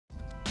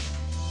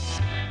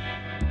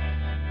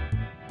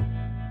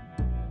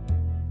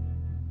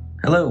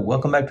Hello,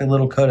 welcome back to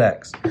Little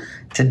Kodaks.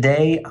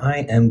 Today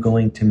I am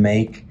going to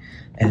make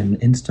an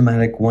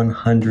Instamatic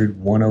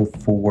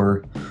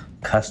 100-104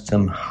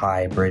 custom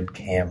hybrid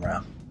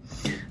camera.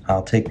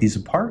 I'll take these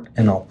apart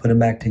and I'll put them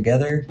back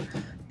together,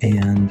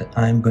 and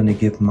I'm going to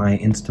give my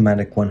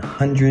Instamatic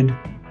 100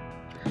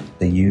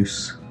 the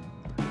use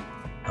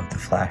of the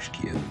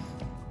Flashcube.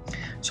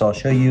 So I'll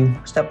show you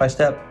step by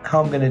step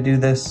how I'm going to do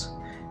this.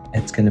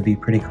 It's going to be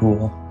pretty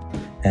cool.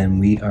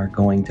 And we are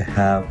going to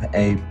have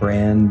a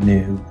brand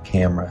new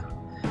camera.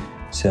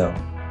 So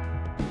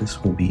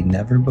this will be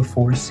never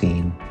before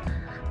seen.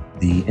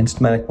 The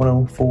Instamatic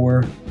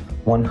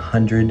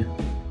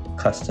 104-100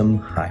 custom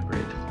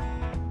hybrid.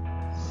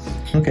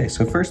 Okay,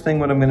 so first thing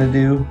what I'm gonna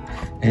do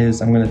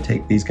is I'm gonna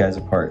take these guys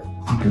apart.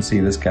 You can see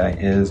this guy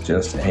is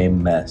just a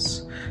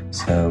mess.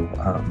 So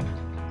a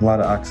lot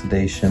of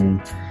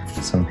oxidation,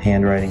 some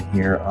handwriting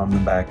here on the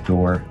back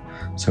door.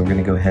 So we're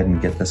gonna go ahead and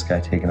get this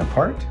guy taken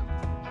apart.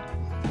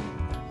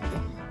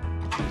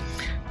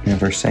 We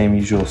have our same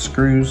usual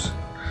screws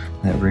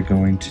that we're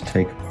going to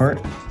take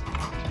apart.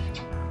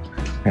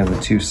 We have the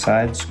two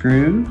side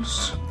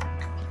screws.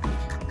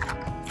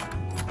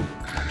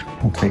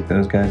 We'll take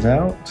those guys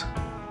out.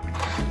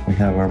 We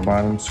have our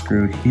bottom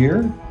screw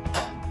here.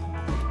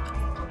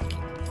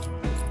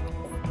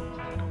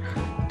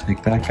 We'll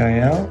take that guy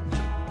out.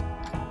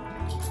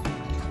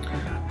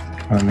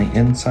 On the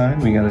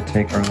inside, we gotta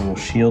take our little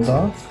shield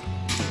off.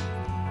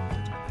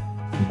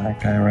 Pull that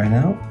guy right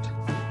out.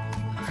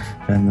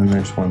 And then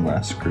there's one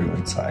last screw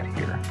inside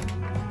here.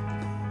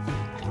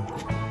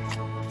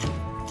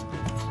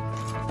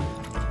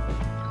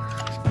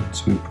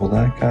 Once we pull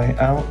that guy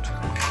out,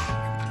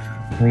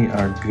 we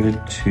are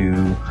good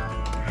to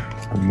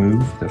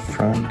remove the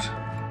front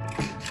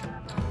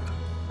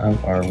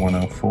of our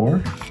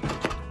 104.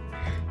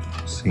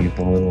 See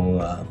the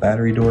little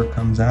battery door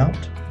comes out,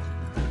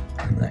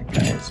 and that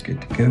guy is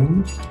good to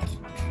go.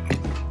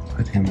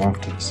 Put him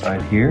off to the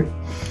side here.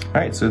 All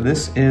right, so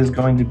this is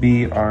going to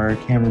be our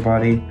camera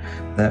body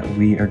that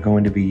we are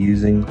going to be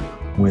using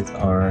with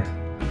our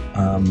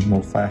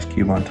little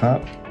Flashcube on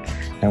top.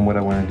 And what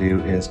I want to do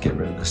is get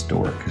rid of this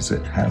door because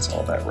it has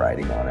all that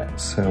writing on it.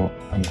 So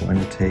I'm going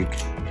to take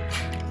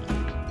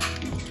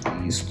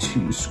these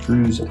two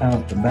screws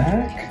out the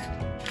back.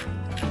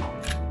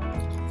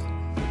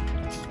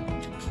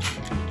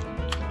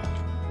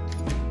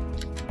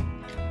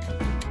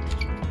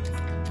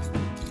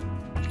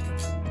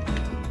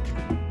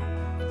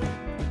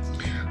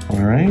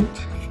 All right,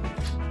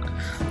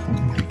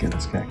 let me give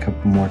this guy a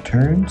couple more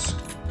turns.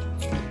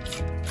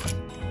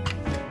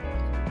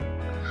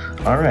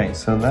 All right,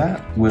 so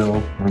that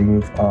will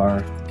remove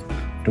our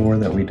door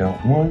that we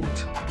don't want.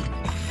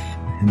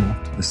 And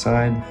off to the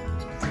side.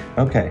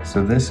 Okay,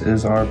 so this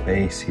is our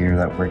base here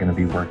that we're gonna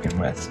be working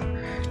with.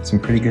 It's in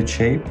pretty good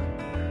shape.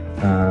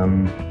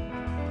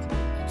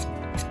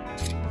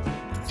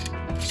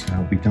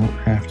 So we don't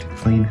have to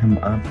clean him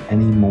up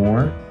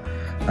anymore.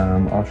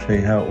 I'll show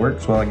you how it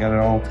works while I got it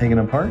all taken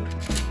apart.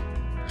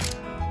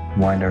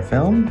 Wind our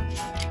film.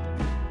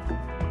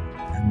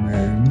 And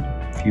then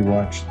if you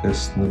watch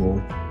this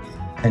little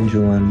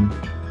pendulum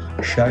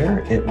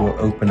shutter, it will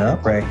open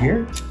up right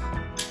here.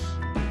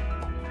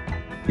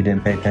 If you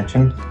didn't pay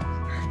attention,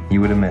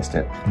 you would have missed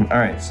it. All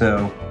right,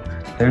 so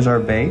there's our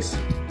base.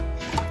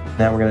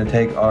 Now we're gonna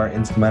take our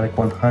Instamatic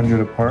 100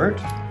 apart.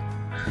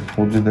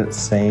 We'll do that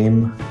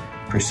same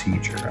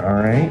procedure,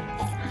 all right?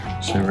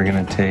 So we're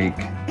gonna take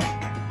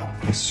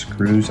the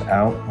screws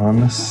out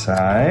on the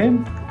side.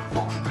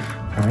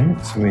 All right,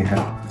 so we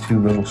have two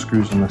little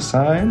screws on the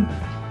side,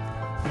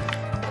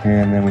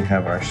 and then we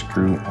have our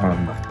screw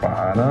on the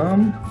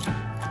bottom.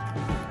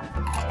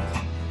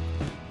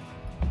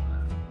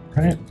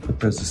 All right, put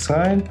those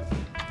aside.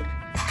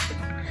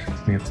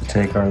 We have to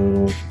take our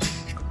little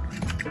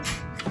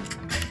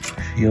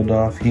shield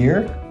off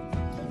here,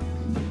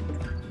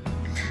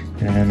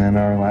 and then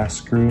our last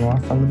screw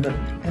off on the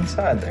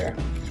inside there.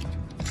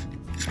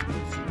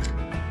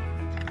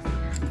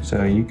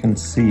 So you can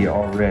see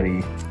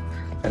already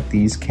that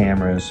these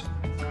cameras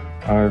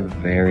are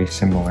very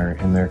similar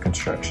in their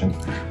construction.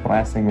 The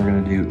last thing we're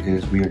going to do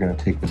is we are going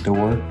to take the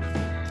door,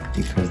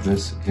 because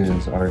this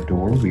is our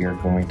door we are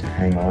going to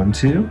hang on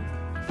to.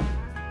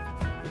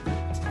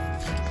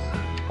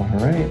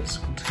 Alright,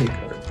 so we'll take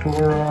our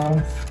door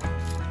off.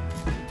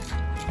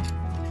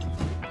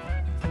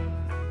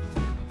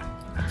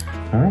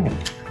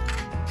 Alright.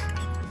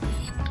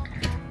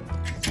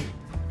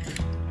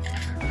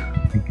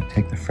 We can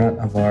take the front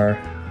of our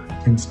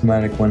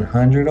Instamatic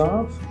 100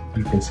 off.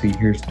 You can see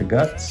here's the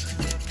guts.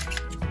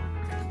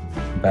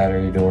 The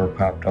battery door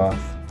popped off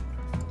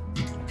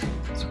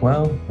as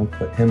well. We'll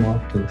put him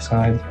off to the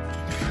side.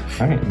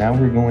 All right, now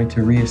we're going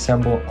to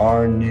reassemble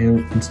our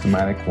new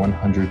Instamatic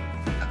 100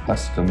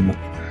 custom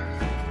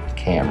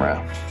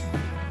camera.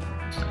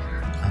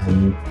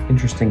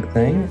 Interesting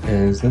thing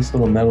is this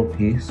little metal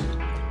piece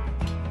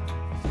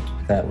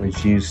that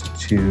was used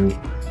to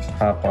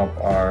pop up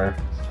our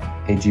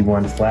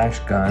AG1 flash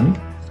gun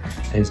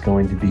is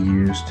going to be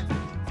used to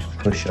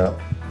push up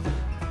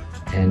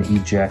and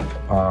eject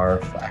our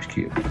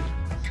Flashcube.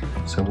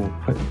 So we'll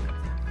put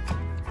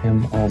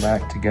him all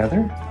back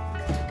together,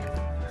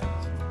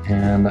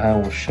 and I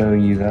will show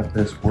you that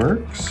this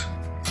works.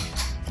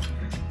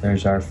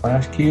 There's our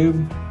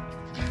Flashcube,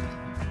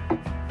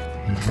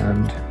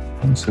 and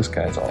once this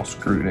guy's all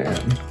screwed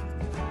in,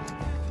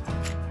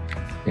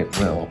 it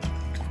will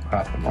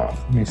pop them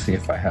off. Let me see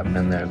if I have them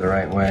in there the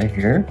right way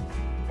here.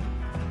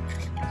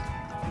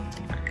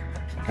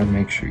 And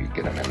make sure you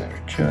get them in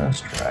there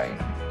just right.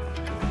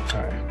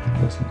 All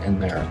right, wasn't in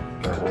there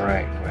the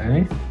right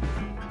way.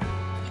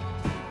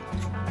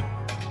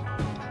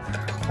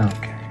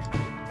 Okay.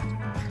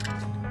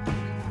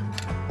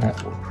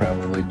 That will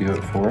probably do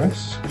it for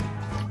us.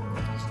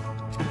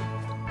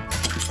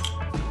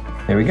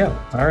 There we go.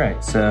 All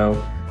right, so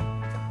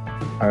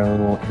our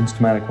little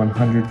Instamatic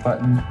 100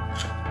 button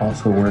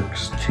also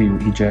works to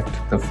eject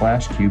the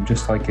Flashcube,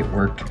 just like it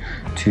worked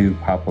to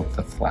pop up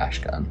the flash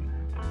gun.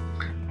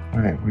 All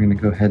right, we're gonna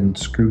go ahead and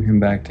screw him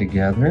back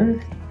together.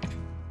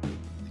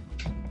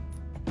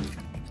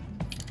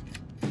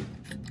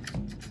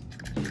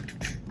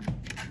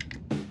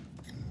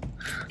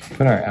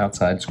 Put our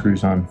outside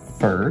screws on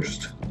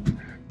first,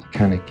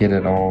 kind of get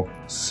it all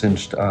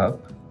cinched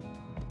up.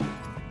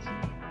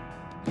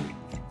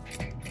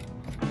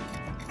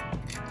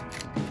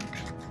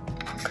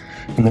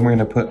 And then we're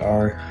gonna put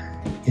our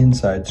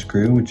inside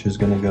screw, which is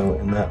gonna go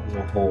in that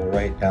little hole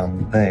right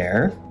down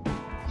there.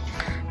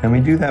 And we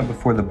do that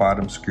before the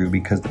bottom screw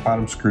because the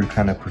bottom screw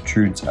kind of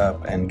protrudes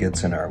up and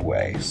gets in our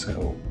way.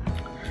 So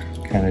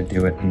kind of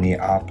do it in the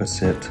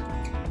opposite.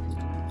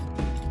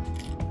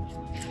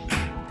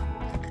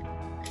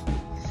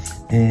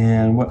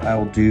 And what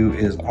I'll do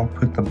is I'll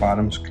put the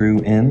bottom screw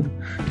in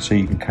so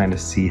you can kind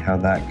of see how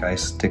that guy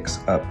sticks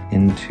up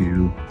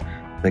into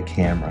the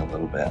camera a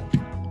little bit.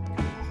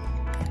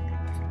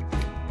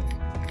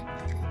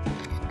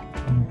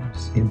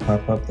 See him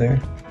pop up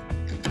there?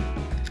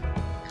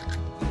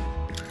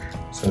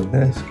 So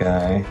this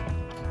guy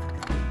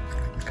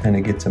kind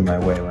of gets in my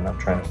way when I'm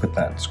trying to put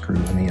that screw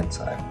on the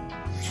inside.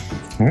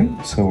 All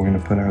right, so we're gonna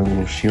put our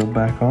little shield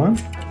back on.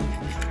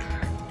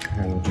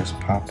 And we'll just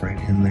pop right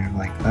in there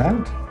like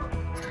that.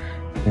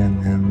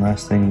 And then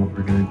last thing what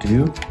we're gonna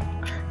do,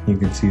 you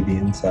can see the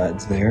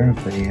insides there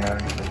of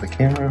the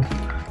camera.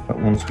 But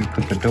once we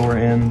put the door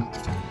in,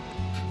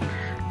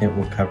 it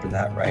will cover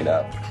that right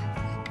up.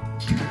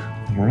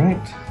 All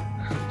right,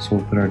 so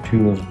we'll put our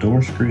two little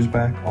door screws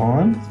back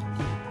on.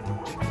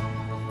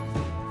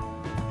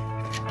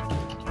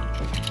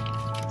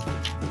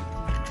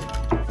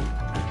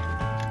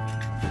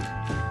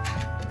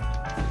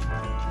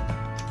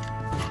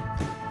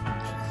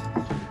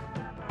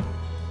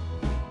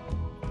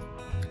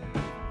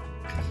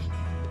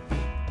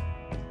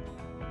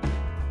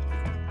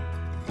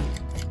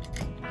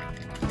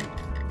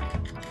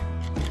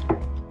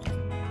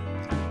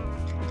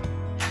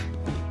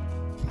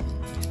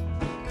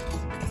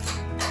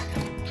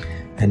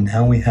 And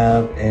now we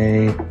have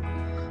a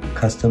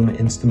custom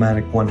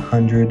Instamatic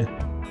 100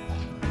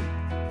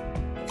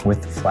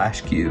 with the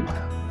Flashcube.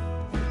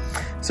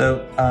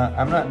 So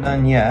I'm not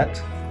done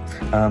yet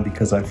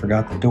because I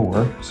forgot the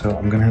door. So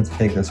I'm gonna have to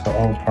take this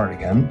all apart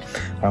again.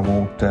 I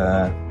won't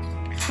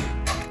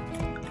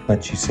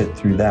let you sit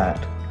through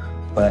that.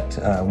 But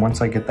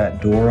once I get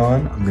that door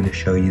on, I'm gonna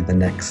show you the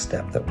next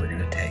step that we're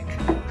gonna take.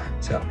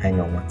 So hang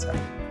on one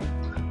second.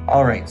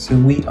 All right, so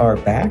we are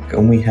back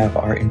and we have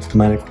our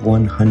Instamatic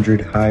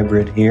 100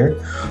 hybrid here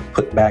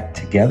put back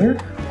together.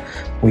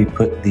 We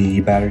put the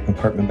battery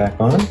compartment back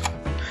on.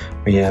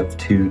 We have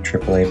two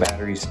AAA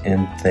batteries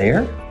in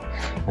there.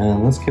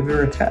 And let's give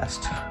her a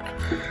test.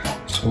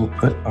 So we'll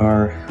put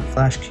our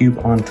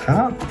Flashcube on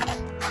top.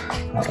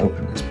 I'll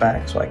open this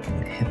back so I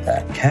can hit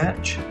that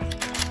catch.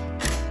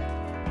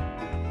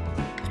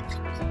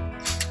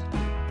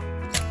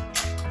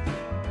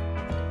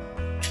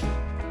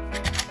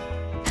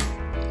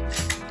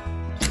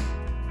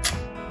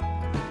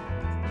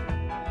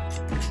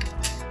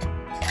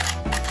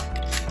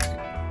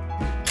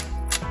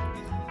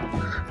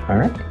 All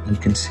right, you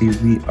can see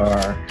we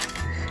are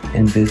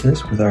in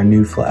business with our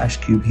new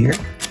Flashcube here.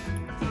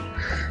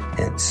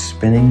 It's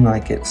spinning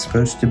like it's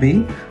supposed to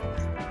be.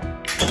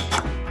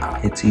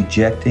 It's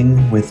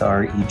ejecting with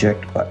our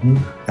eject button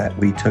that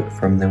we took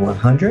from the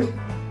 100.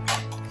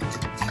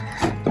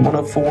 The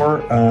 104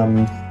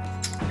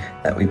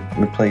 that we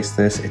replaced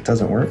this, it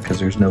doesn't work because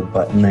there's no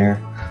button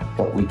there,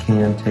 but we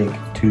can take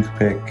a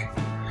toothpick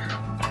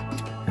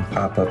and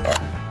pop up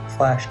our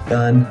flash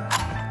gun.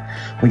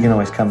 We can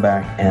always come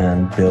back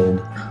and build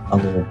a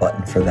little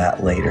button for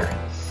that later.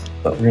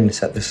 But we're gonna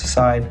set this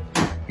aside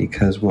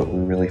because what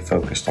we're really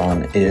focused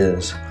on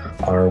is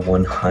our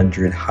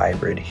 100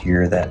 hybrid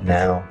here that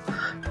now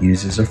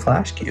uses a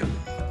Flashcube.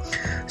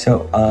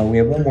 So we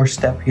have one more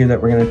step here that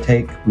we're gonna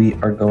take. We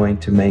are going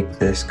to make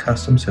this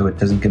custom so it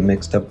doesn't get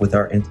mixed up with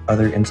our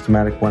other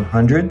Instamatic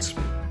 100s.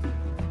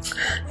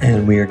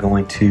 And we are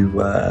going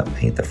to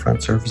paint the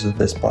front surface of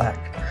this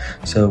black.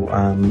 So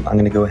I'm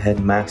gonna go ahead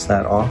and mask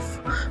that off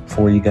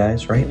for you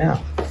guys right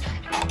now.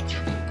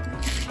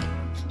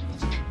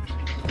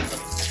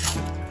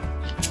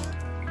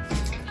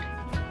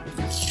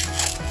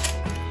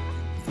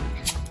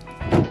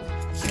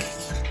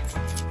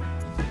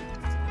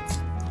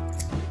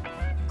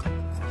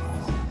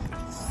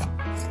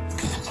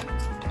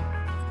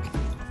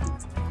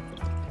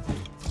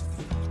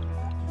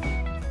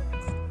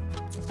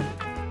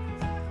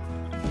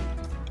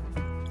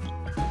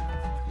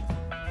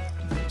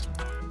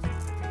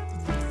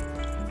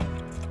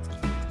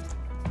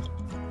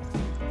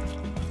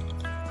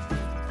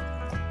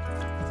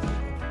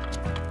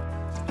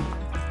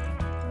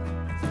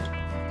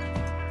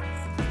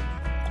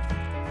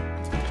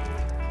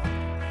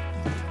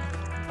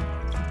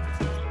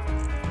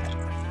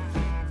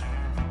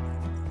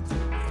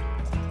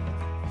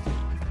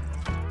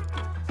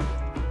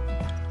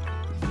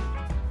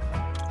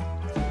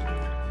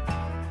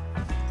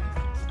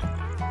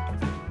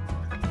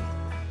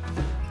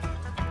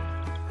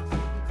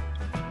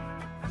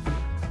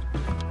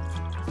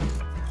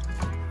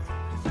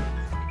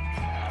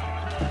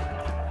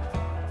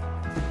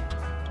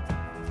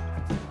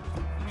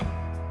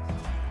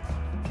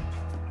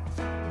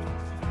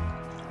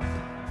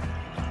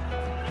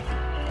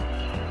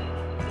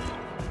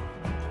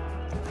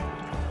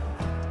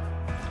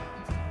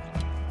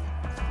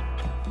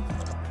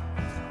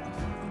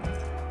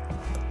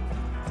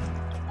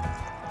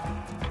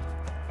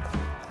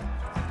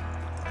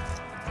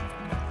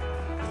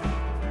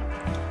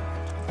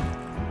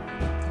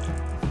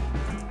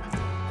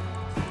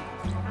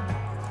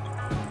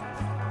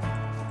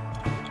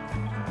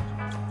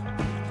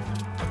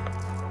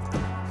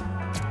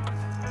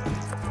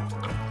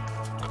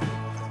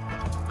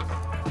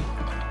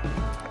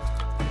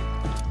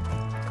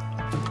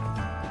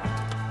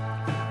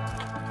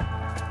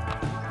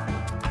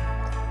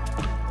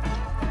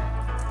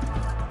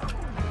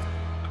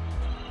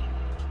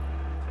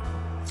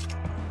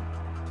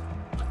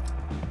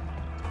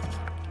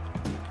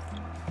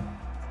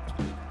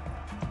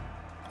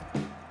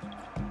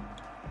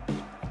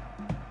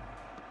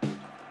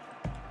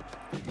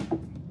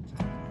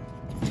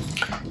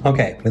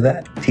 Okay, with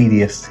that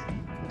tedious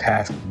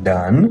task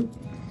done,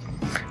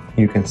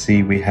 you can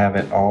see we have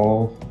it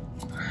all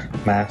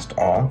masked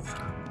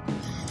off,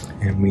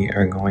 and we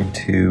are going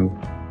to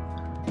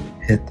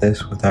hit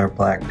this with our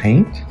black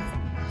paint.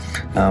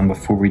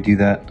 Before we do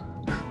that,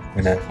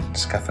 I'm gonna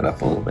scuff it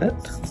up a little bit.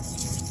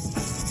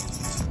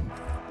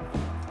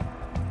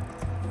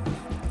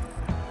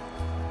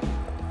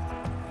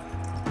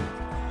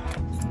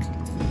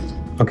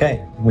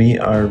 Okay, we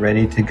are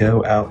ready to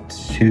go out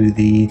to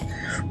the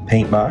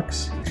paint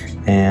box,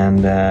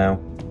 and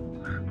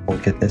we'll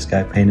get this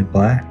guy painted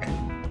black.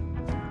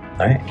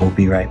 All right, we'll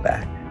be right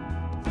back.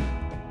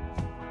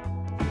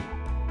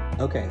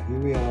 Okay, here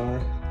we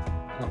are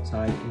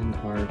outside in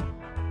our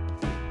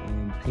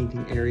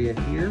painting area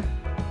here,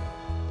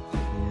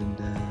 and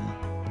we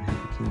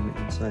have the camera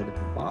inside of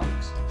the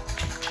box.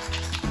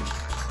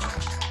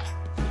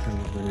 And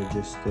we're going to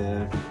just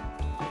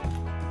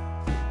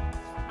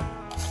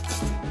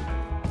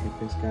take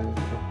this guy with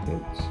a couple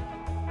coats.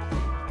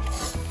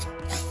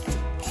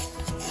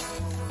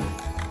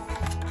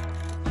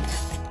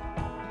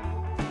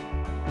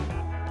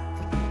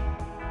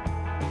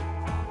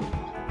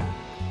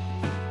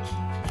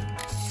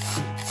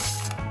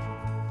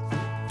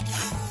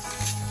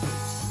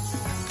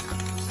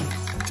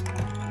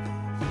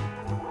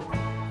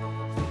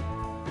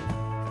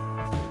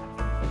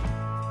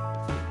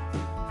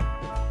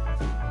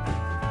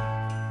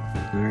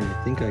 Alright,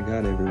 I think I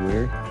got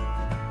everywhere.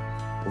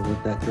 We'll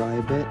let that dry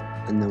a bit,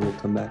 and then we'll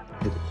come back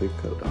and hit a clear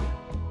coat on.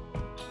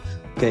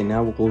 Okay,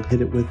 now we'll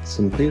hit it with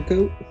some clear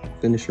coat,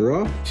 finish her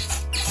off.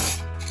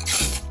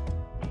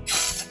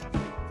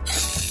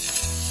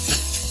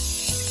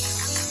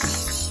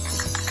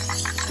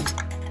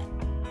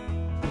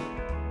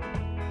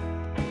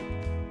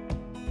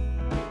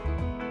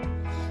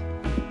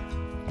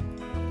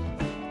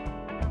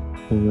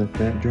 We'll let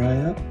that dry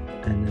up,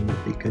 and then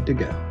we'll be good to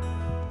go.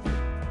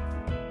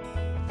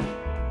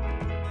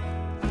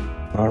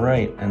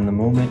 Alright, and the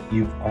moment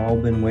you've all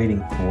been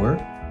waiting for,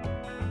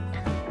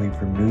 we've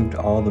removed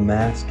all the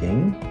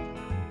masking.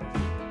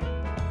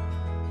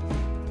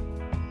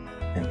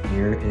 And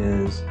here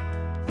is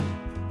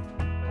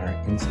our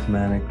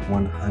Instamatic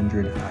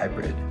 100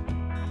 hybrid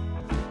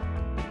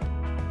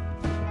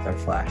with our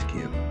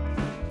Flashcube.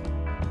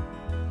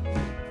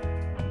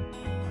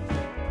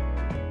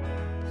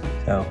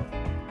 So,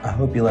 I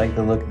hope you like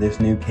the look of this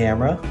new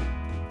camera.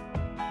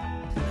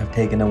 I've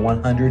taken a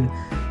 100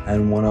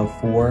 and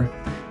 104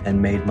 and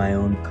made my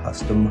own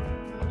custom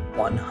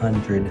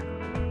 100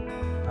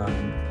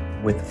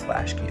 with the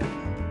Flashcube.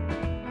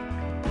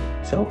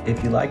 So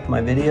if you liked my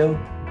video,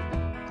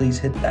 please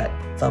hit that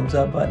thumbs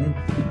up button.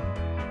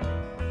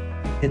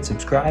 Hit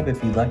subscribe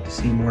if you'd like to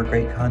see more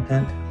great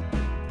content.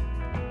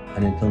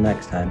 And until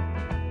next time,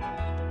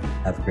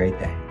 have a great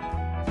day.